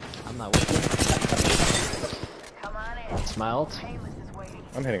 I'm not with Come on in. you. It's my ult. Painless is waiting.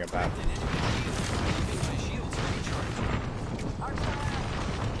 I'm hitting a bat. My shields recharge. Our side.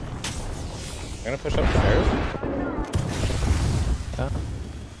 I'm gonna push up the stairs. Yeah.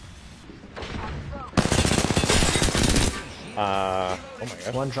 Oh my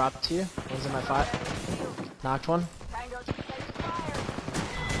gosh. One dropped to you. One's in my fight. Knocked one. Tango to take fire.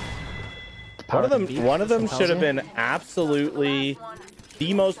 Power from beak, One of them tells should have you. been absolutely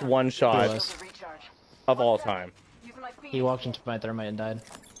the most one shot He was. Recharge. of all time. Using my feet. He walked into my thermite and died.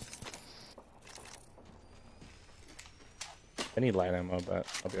 I need light ammo, but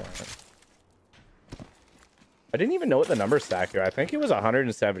I'll be alright. I didn't even know what the number stack here. I think it was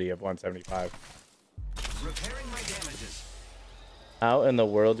 170 of 175. Repairing my damages. How in the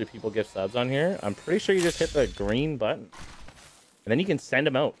world do people give subs on here? I'm pretty sure you just hit the green button. And then you can send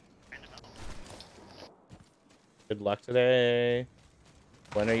them out. Good luck today.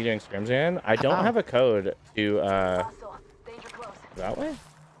 When are you doing scrims again? I don't have a code to, Hostile. Danger close. that way?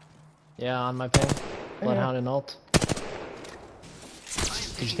 Yeah, on my ping. Bloodhound and ult.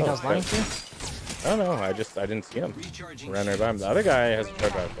 Did you think I was lying to you? I don't know. I didn't see him. Recharging. Ran right by him. The other guy has a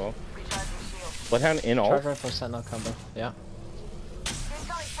charge rifle. Recharging shield. Bloodhound in Charge ult. rifle sentinel combo. Yeah.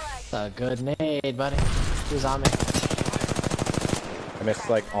 Incoming frag. It's a good nade, buddy. He was on me. I missed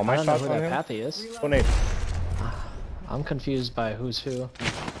like all I my don't know shots who on that him. Pathy is. Donate. I'm confused by who's who.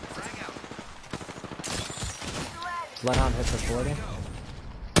 Frag out. Bloodhound hit for 40.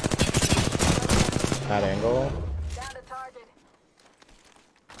 That angle. Down to target.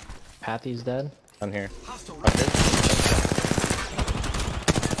 Pathy's dead. On here. Hostile Okay.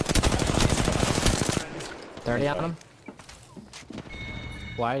 30 on him.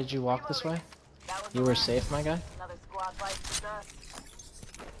 Why did you walk this way? That was You were safe, my guy. another squad fight success.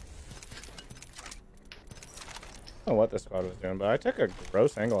 I don't know what this squad was doing, but I took a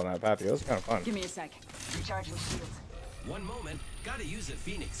gross angle on that path. It was kind of fun. Give me a sec. Recharging shields. One moment. Gotta use a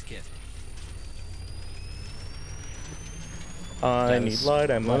Phoenix kit. I need Yes, light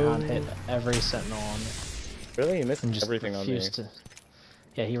Bloodhound ammo. hit every sentinel on me. Really? You missed And just everything on me. refused to.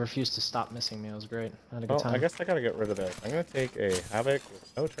 Yeah, he refused to stop missing me. It was great. I had a good Oh, time. I guess I gotta get rid of this. I'm gonna take a Havoc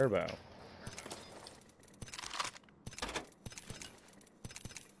with no turbo.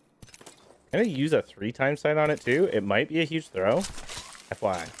 I'm gonna use a 3-time sight on it too. It might be a huge throw.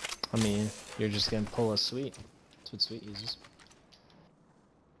 FYI. I mean, you're just gonna pull a sweet. That's what sweet uses.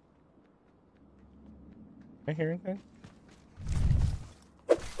 I hear anything?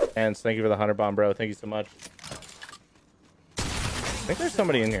 And thank you for the 100 bomb, bro. Thank you so much. I think there's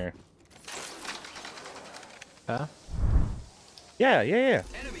somebody in here. Huh? Yeah.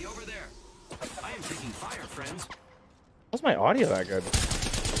 Enemy over there. I am taking fire, friends. How's my audio that good?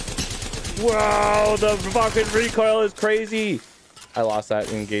 Wow, the fucking recoil is crazy. I lost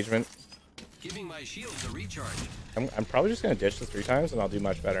that engagement. Giving my shields a recharge. I'm probably just gonna ditch the 3 times and I'll do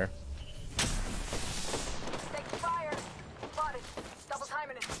much better. Taking fire. Spotted. Double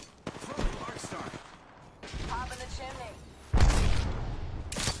timing it. Throwing arc star. Top in the chimney.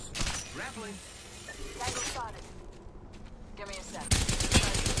 Grappling. Tango spotted. Give me a sec.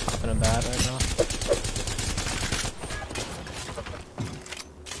 Popping a bat right now.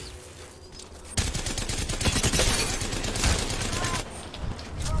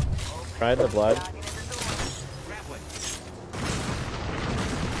 Try the blood. Grappling.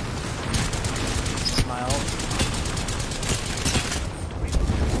 Smile.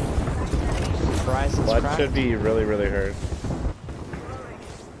 Horizon's Blood cracked. should be really hurt.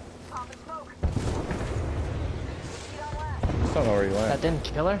 Popping smoke. Just don't know where he That went. didn't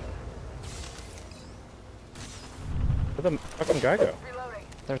kill her? Where'd the fucking guy go? Reloading.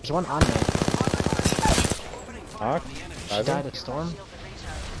 There's one on me. Opening fire Hawk? on the enemy. She died of storm. Shields and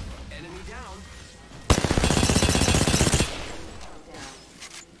recharge. Enemy down.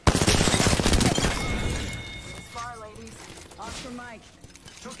 Spar, ladies. Off for Mike.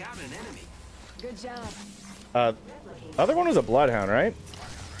 Took out an enemy. Good job. The other one was a bloodhound, right?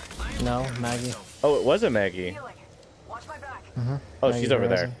 No, Maggie. Oh, it was a Maggie. Healing. Watch my back. Oh, Maggie she's over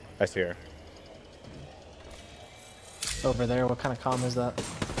there. Horizon. I see her. Over there, what kind of comm is that?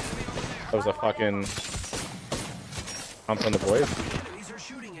 That was a fucking... I'm from the boys. Enemies are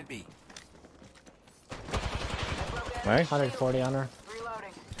shooting at me. Nice. 140 on her.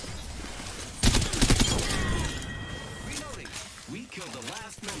 Reloading. Reloading. We killed the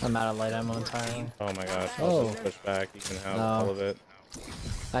last member. I'm out of light ammo entirely. Oh my gosh. Oh. I'll just push back. You can have No. all of it.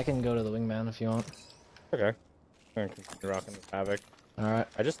 I can go to the wingman if you want. Okay. I'm gonna continue rocking this havoc. Alright.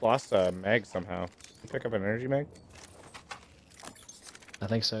 I just lost a mag somehow. You pick up an energy mag? I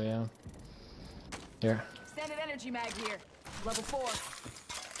think so, yeah. Here. Standard energy mag here. Level 4.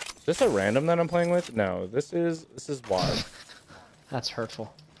 Is this a random that I'm playing with? No, this is Waz. That's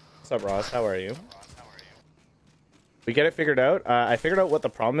hurtful. What's up, Ross? How are you? We get it figured out. I figured out what the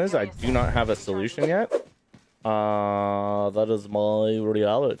problem is. I do not have a solution yet. That is my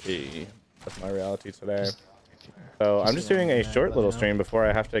reality. That's my reality today. So I'm just doing a short little stream before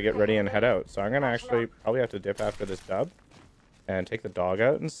I have to get ready and head out. So I'm gonna actually probably have to dip after this dub and take the dog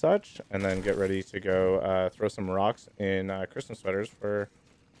out and such, and then get ready to go throw some rocks in Christmas sweaters for,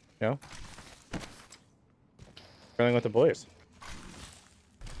 you know, grilling with the boys.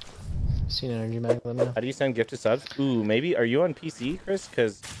 Seen energy mag, let me know. How do you send gifted subs? Ooh, maybe. Are you on PC, Chris?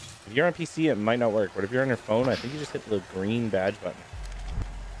 Because if you're on PC, it might not work. But if you're on your phone, I think you just hit the green badge button.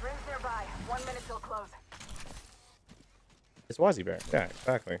 Rings nearby. 1 minute till close. It's Wazzy Bear. Yeah,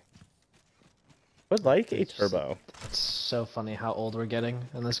 exactly. Would like a turbo. It's so funny how old we're getting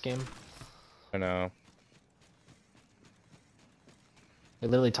in this game. I know. We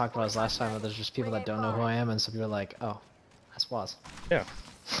literally talked about this last time, but there's just people that don't know who I am, and some people are like, oh, that's Waz. Yeah.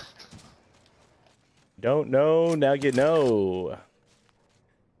 Don't know, now you know. You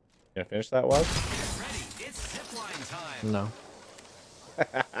gonna finish that, Waz? Get ready. It's zipline time. No.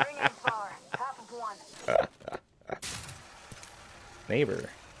 Ring in far. Half of 1. Neighbor.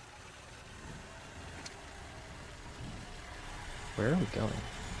 Where are we going?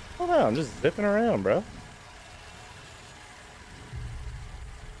 Hold on, I'm just zipping around, bro. In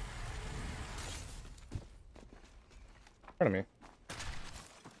front of me.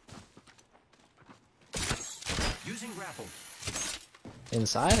 Using grapple.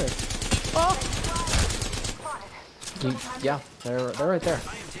 Inside or? Yeah, they're right there.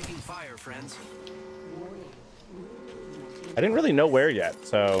 I am taking fire, friends. I didn't really know where yet,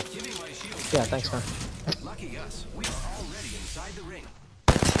 so Giving my shields. Yeah, thanks, man. Lucky us. We are already inside the ring.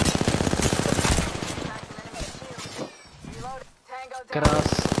 Reload. Tango down. Get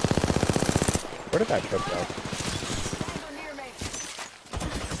us. where did that trip go? Tango near me.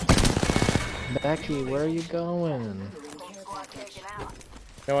 Becky, where are you going? Whole squad taken out.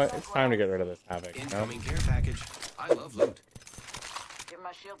 You know what? It's time to get rid of this havoc. You know? Incoming care package. I love loot. Give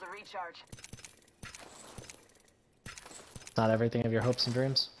my shield a recharge. Not everything of your hopes and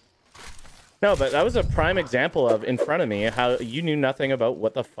dreams. No, but that was a prime example of in front of me how you knew nothing about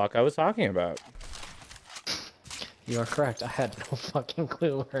what the fuck I was talking about. You are correct. I had no fucking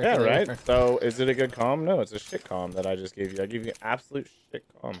clue where Yeah, they right? were. So is it a good calm? No, it's a shit calm that I just gave you. I gave you absolute shit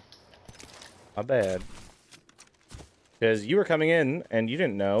calm. My bad. because you were coming in and you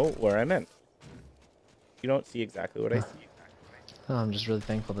didn't know where I meant. You don't see exactly what I see. Oh, I'm just really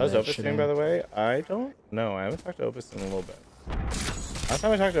thankful that How's I have Opus shit doing, by the way? I don't know. I haven't talked to Opus in a little bit. Last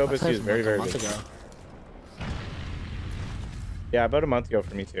time I talked to Opus, he was very, very good. ago. Yeah, about a month ago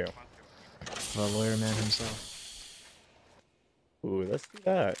for me too. The lawyer man himself. Ooh, let's do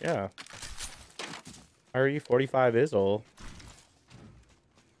that. Yeah. RE 45 is old.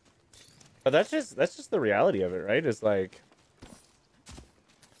 But that's just the reality of it, right? It's like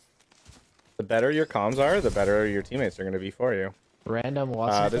the better your comms are, the better your teammates are going to be for you. Random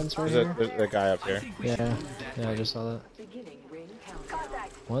Watson fence right here? There's a guy up I here. think we should Yeah, move that yeah, I way. just saw that. Beginning ring countdown.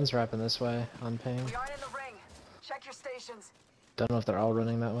 Contact. One's wrapping this way on ping. We aren't in the ring. Check your stations. Don't know if they're all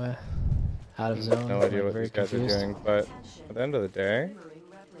running that way. Out of zone. No idea like, what very these guys confused. are doing, but at the end of the day, Delivering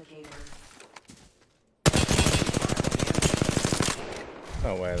replicator.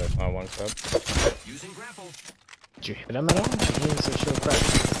 no way that's not one sub. Using grapple. Did you hit him at all? He needs a shield crack.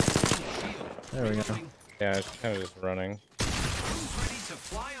 Shield. There we go. Reloading. Yeah, it's kind of just running. Who's ready to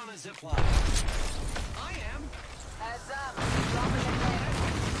fly on a zip line? I am. Heads up. Dropping it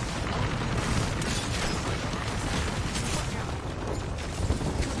later.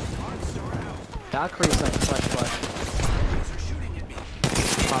 Hard store out. Valkyrie's like flush. Enemies are shooting at me.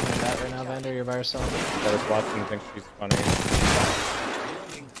 Popping that right now, Vander. You're by yourself. I was watching and think she's funny.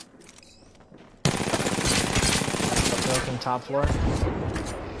 Reloading. Broken top floor.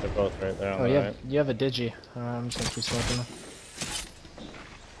 They're both right there on Oh, the you right. have, you have a digi. I'm just gonna keep smoking them.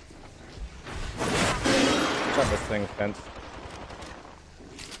 Got this thing fenced.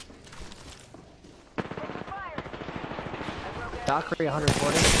 Valkyrie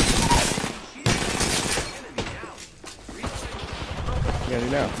 140.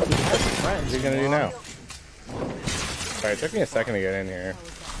 Enemy down. What are you gonna do now? He has some friends. What are you gonna do now? Sorry, it took me a second to get in here.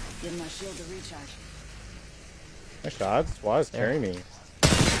 Give my shield a recharge. My shots? Why is carrying me?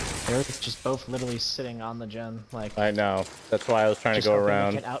 They're just both literally sitting on the gen. Like, I know. That's why I was trying to just go hoping they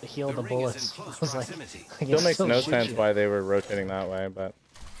around. can out heal The the ring is in bullets. close I was like, proximity. I can Still makes still no shoot sense you. why they were rotating that way, but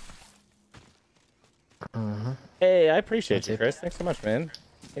Mhm. hey, I appreciate That's you, it. Chris. Thanks so much, man.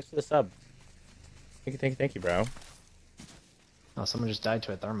 Thanks for the sub. Thank you, bro. Oh, someone just died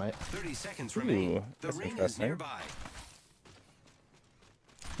to a thermite. 30 seconds remain. Ooh, The that's ring is interesting. nearby.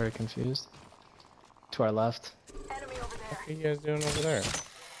 Very confused. To our left. Enemy over there. What are you guys doing over there?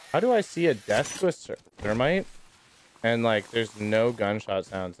 How do I see a death to a thermite? And like, there's no gunshot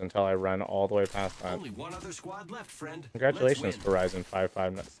sounds until I run all the way past that. Only one other squad left, friend. Congratulations, Let's win. Verizon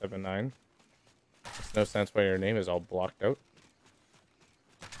 5579. Makes no sense why your name is all blocked out.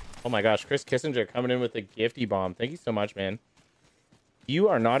 Oh my gosh, Chris Kissinger coming in with a gifty bomb. Thank you so much, man. If you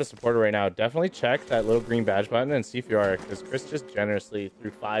are not a supporter right now, definitely check that little green badge button and see if you are, because Chris just generously threw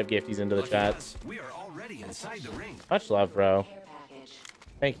 5 gifties into the Lucky chat. us, we are already inside the ring. Much love, bro. Care package.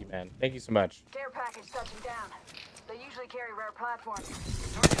 Thank you, man. Thank you so much. Care package touching down. They usually carry rare platforms.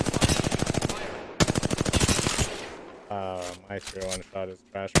 Target fire. My 301 shot is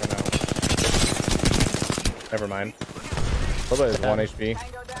trash right now. Never mind. What about his 1 HP?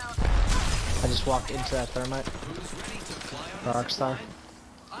 Tango down. I just walked into that thermite. Who's ready to fly on a Rockstar. zip line?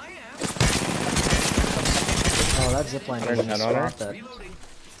 I am. Oh, that zipline Turn didn't 10 on her. stop that. Reloading.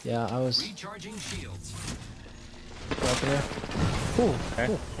 Yeah, I was Recharging shields. up here. Ooh, Okay,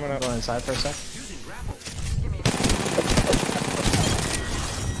 ooh. coming up. Going inside for a sec. Using grapple. Give me a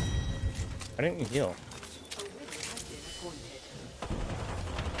Why didn't you heal? A witch has been appointed.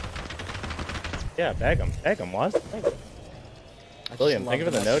 Yeah, bag him. Bag him, was? Thank you. I just William, love thank you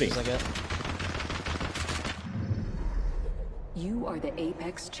for the messages noti. I get. You are the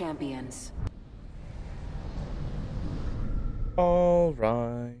Apex champions. All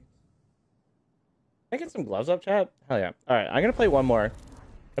right. Can I get some gloves up, chat? Hell yeah. All right, I'm gonna play one more.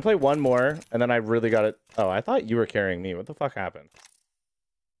 I play one more, and then I really got it. Oh, I thought you were carrying me. What the fuck happened?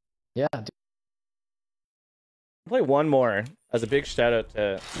 Yeah, dude. I'll play one more as a big shout out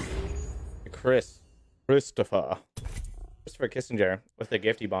to Christopher Kissinger with the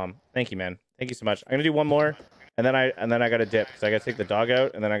gifty bomb. Thank you, man. Thank you so much. I'm gonna do one more, and then I gotta dip because I gotta take the dog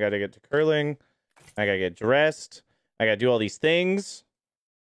out, and then I gotta get to curling. I gotta get dressed. I gotta do all these things,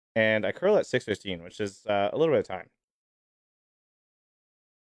 and I curl at 6:15, which is a little bit of time.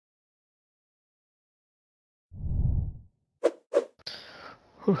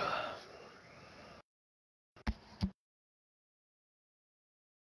 Whew.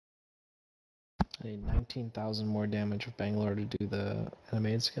 I need 19,000 more damage with Bangalore to do the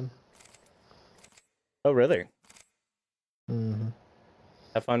animated skin. Oh, really? Mm-hmm.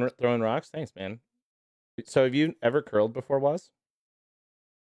 Have fun throwing rocks. Thanks, man. So, have you ever curled before, Was?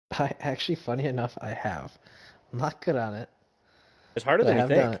 Actually, funny enough, I have. I'm not good on it, It's harder but I than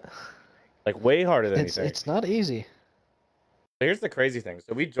you have done think. it. Like way harder than you think. It's not easy. So here's the crazy thing.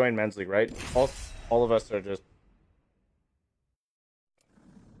 So we joined men's league, right? All of us are just.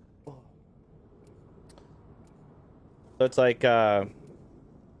 So it's like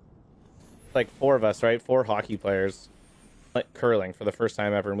four of us, right? Four hockey players, like curling for the first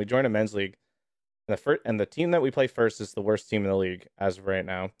time ever, and we joined a men's league. And the team that we play first is the worst team in the league as of right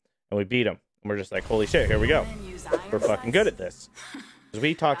now, and we beat them. And we're just like, holy shit, here we go. We're fucking good at this. Because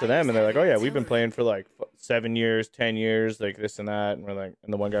we talked to them, and they're like, oh yeah, we've been playing for like 7 years, 10 years, like this and that. And we're like,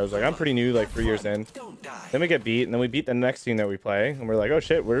 and the one guy was like, I'm pretty new, like 3 years in. Then we get beat, and then we beat the next team that we play, and we're like, oh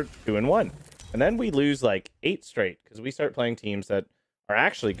shit, we're 2-1. And then we lose like 8 straight because we start playing teams that are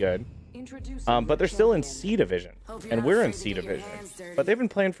actually good, but they're still in C division, and we're in C division. But they've been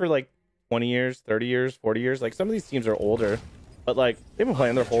playing for like 20 years, 30 years, 40 years. Like some of these teams are older, but like they've been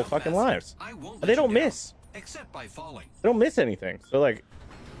playing their whole fucking lives, and they don't miss. Except by falling. They don't miss anything. So like,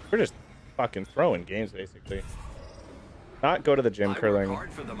 we're just fucking throwing games basically. Not go to the gym curling,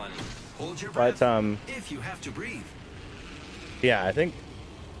 Hard for the money. Hold your but breath if you have to breathe. yeah, I think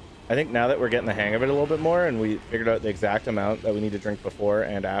now that we're getting the hang of it a little bit more, and we figured out the exact amount that we need to drink before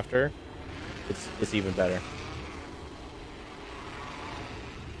and after, it's even better.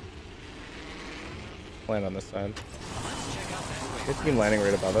 Land on this side. Let's check out that way. This team landing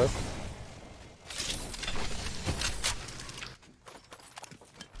right above us.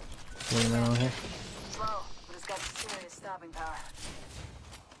 Lean on here. Slow, but it's got serious stopping power.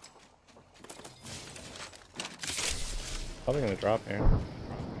 Probably gonna drop here.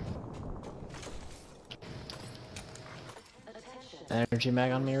 Energy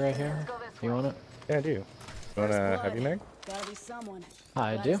mag on me right here. You want it? Yeah, I do. You want a heavy mag? Gotta be someone.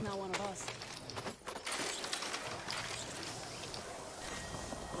 I Glad do. it's not one of us.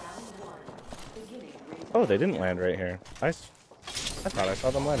 Oh, they didn't land right here. I thought I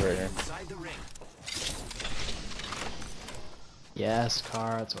saw them land right here. Inside the ring. Yes,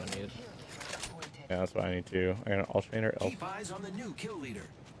 car. That's what I needed. Yeah, that's what I need to. I'm gonna alternator. Oh, Keep eyes on the new kill leader.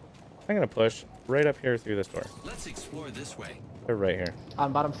 I'm gonna push right up here through this door. Let's explore this way. They're right here.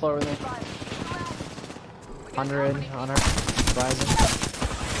 On bottom floor with me. 100 on her. Rising.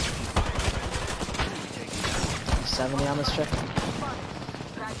 70 on this chick.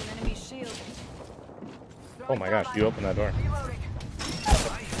 Cracked an enemy shield. Oh my gosh, you opened that door.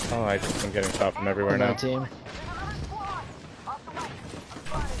 Oh, I just am getting shot from everywhere On now. that team.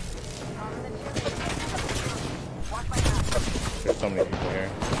 There's so many people here.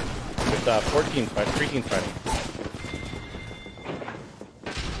 There's 14 fighting, 3 teams fighting.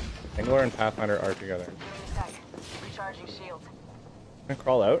 Angler and Pathfinder are together. Recharging shield. I'm gonna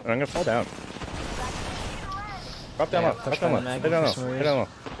crawl out and I'm gonna fall down. Drop down Yeah, low. push Drop down by low. the mag Stay down for low. some Stay reason. down low.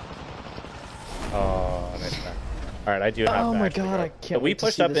 Oh, nice try. Alright, I do have Oh to my actually god, go. I can't But we wait to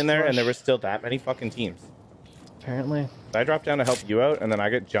pushed see up this in there and flush. there were still that many fucking teams. Apparently. I dropped down to help you out and then I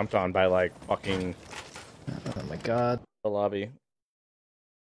get jumped on by like fucking Oh my god. the lobby.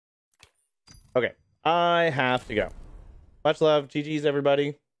 Okay, I have to go. Much love, GG's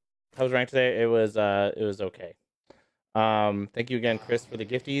everybody. How was ranked today? It was okay. Thank you again, Chris, for the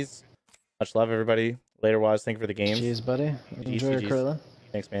gifties. Much love, everybody. Later, Waz. Thank you for the games. Jeez, buddy. GG's, Enjoy your GG's. curling.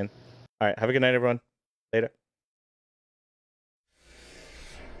 Thanks, man. All right, have a good night, everyone. Later.